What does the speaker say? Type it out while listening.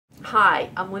Hi,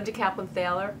 I'm Linda Kaplan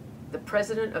Thaler, the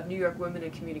president of New York Women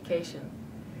in Communication.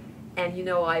 And you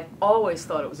know, I've always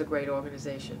thought it was a great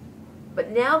organization.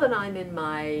 But now that I'm in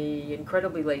my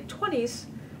incredibly late 20s,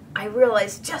 I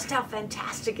realize just how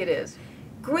fantastic it is.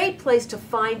 Great place to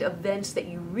find events that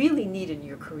you really need in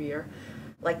your career,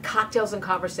 like cocktails and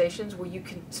conversations where you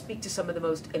can speak to some of the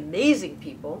most amazing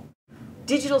people,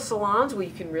 digital salons where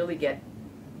you can really get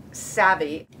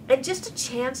savvy, and just a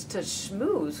chance to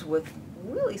schmooze with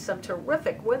really some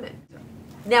terrific women.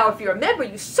 Now, if you're a member,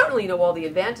 you certainly know all the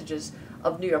advantages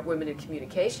of New York Women in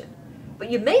Communication. But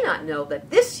you may not know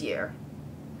that this year,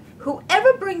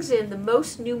 whoever brings in the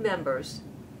most new members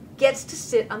gets to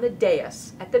sit on the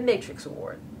dais at the Matrix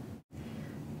Award.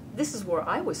 This is where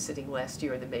I was sitting last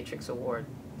year in the Matrix Award.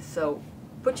 So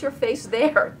put your face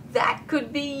there. That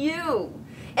could be you.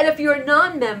 And if you're a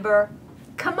non-member,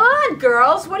 come on,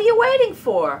 girls, what are you waiting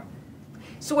for?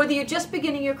 So whether you're just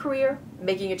beginning your career,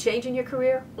 making a change in your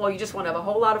career, or you just want to have a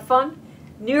whole lot of fun,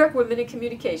 New York Women in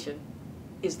Communication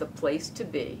is the place to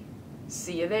be.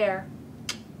 See you there.